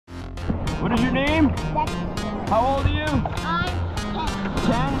What is your name? Dexter. How old are you? I'm 10.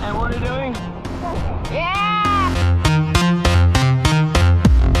 10. And what are you doing? Yeah!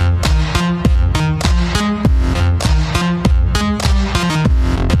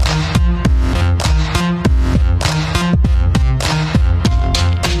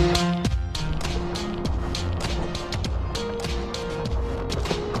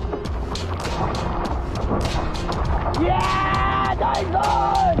 Yeah,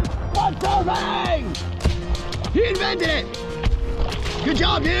 Dyson! What's the thing? He invented it. Good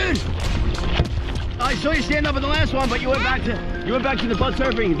job, dude. I saw you stand up in the last one, but you went back to the butt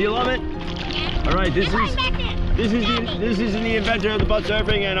surfing. Do you love it? All right, this is the inventor of the butt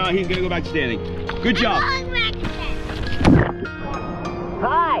surfing, and he's gonna go back to standing. Good job.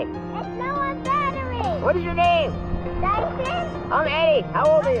 Hi. It's low on battery. What is your name? Dyson? I'm Eddie. How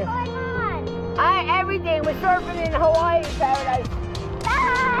old are you? What's going on? Everything. We're surfing in Hawaii paradise.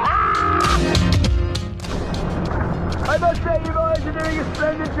 I must say, you guys are doing a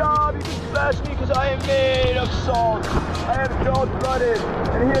splendid job. You can smash me because I am made of salt. I am salt-blooded.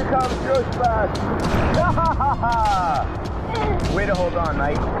 And here comes your splash. Way to hold on,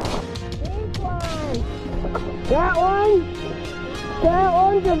 mate. Big one. That one? That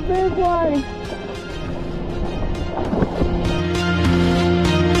one's a big one.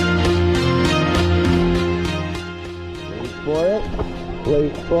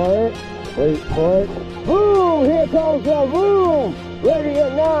 Wait for it, wait for it. Boom! Here comes the boom! Ready or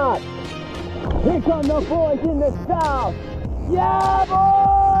not? Here come the boys in the south! Yeah,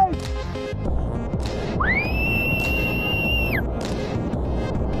 boys!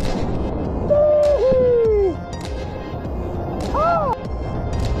 Woo-hoo! Oh!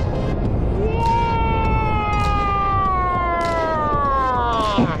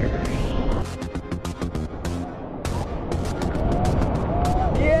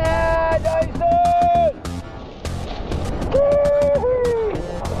 Yeah, Dyson! Woo-hoo!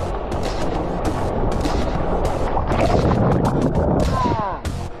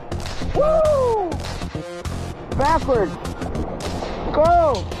 Woo! Backwards.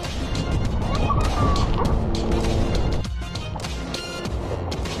 Go!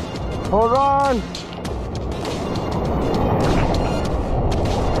 Hold on.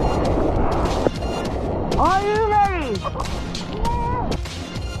 Are you ready? Yeah.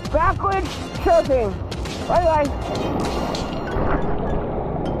 Backwards surfing. Bye bye.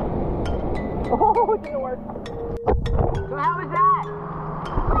 Oh, it didn't work. So how was that?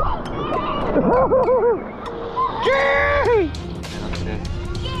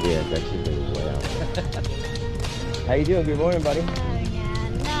 Yeah, Dexter Dyson's way out. How you doing? Good morning, buddy.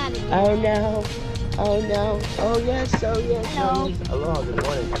 Oh no. Oh no. Oh yes. Oh yes. Hello. Oh, yes. Aloha. Good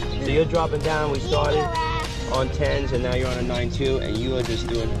morning. So you're dropping down. We started on 10s and now you're on a 9.2 and you are just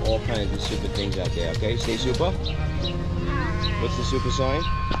doing all kinds of super things out there. Okay, stay super. What's the super sign?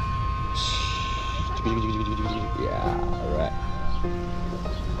 Yeah. All right.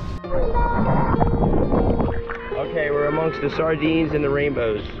 Okay, we're amongst the sardines and the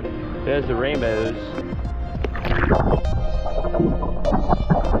rainbows. There's the rainbows.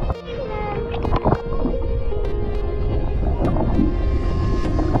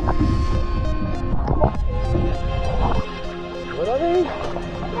 What are they?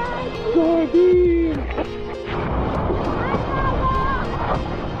 Sardines!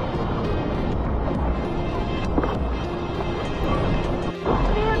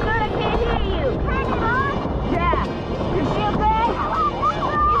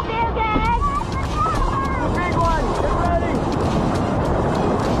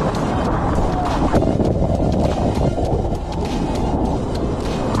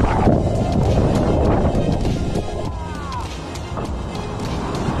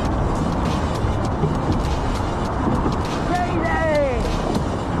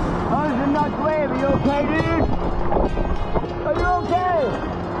 Okay, dude? Are you okay?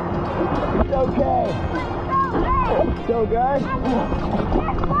 It's okay. So good?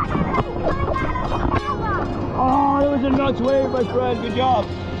 Oh, it was a nuts wave, my friend. Good job.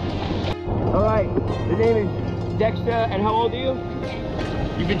 All right. The name is Dexter, and how old are you?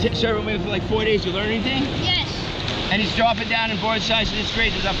 You've been surfing with me for like 4 days. You learn anything? Yes. And he's dropping down in board size, so it's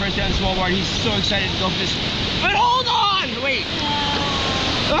great. This is our first down small board. He's so excited to go for this. But hold on! Wait.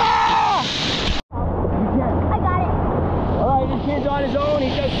 Ah! I got it. All right, this kid's on his own. He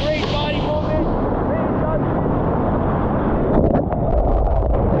does great body movement.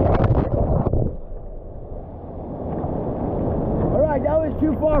 All right, that was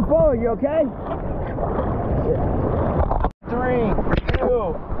too far forward. You okay? 3,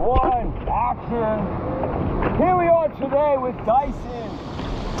 2, 1, action. Here we are today with Dyson.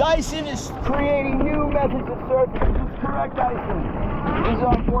 Dyson is creating new methods of surfing. This is correct, Dyson. This is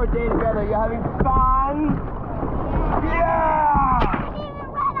our fourth day together. You having fun? Yeah! I didn't even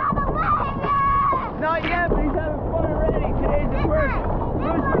run all the way yet. Not yet, but he's having fun already. Today's the first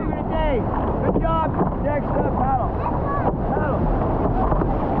swim of the day. Good job, Dexter. Paddle. Paddle.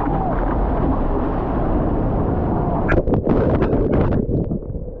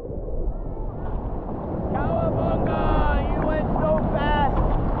 Cowabunga! You went so fast.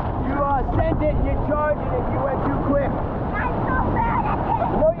 You sent it and you charged it. You went too quick. I'm so bad at this.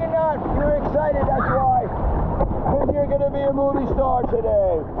 No, you're not. You're excited, that's why. Because you're going to be a movie star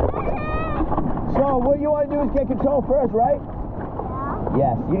today. So what you want to do is get control first, right?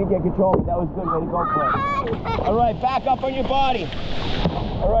 Yeah. Yes, you didn't get control, but that was good. Way to go for it. All right, back up on your body.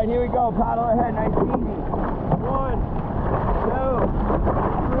 All right, here we go. Paddle ahead, nice and easy. 1, 2,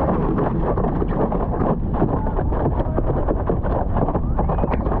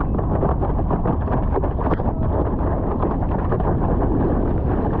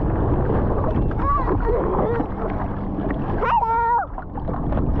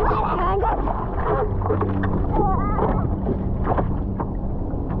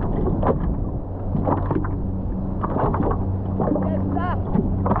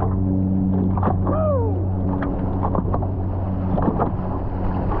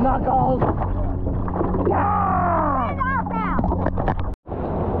 Knuckles!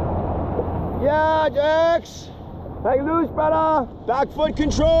 Yeah, Dex! Hang loose, brother! Back foot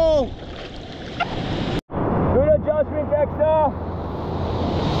control! Good adjustment, Dexter!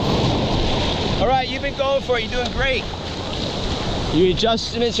 Alright, you've been going for it. You're doing great. Your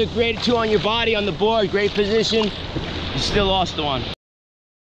adjustments are great too on your body, on the board. Great position. You still lost the one.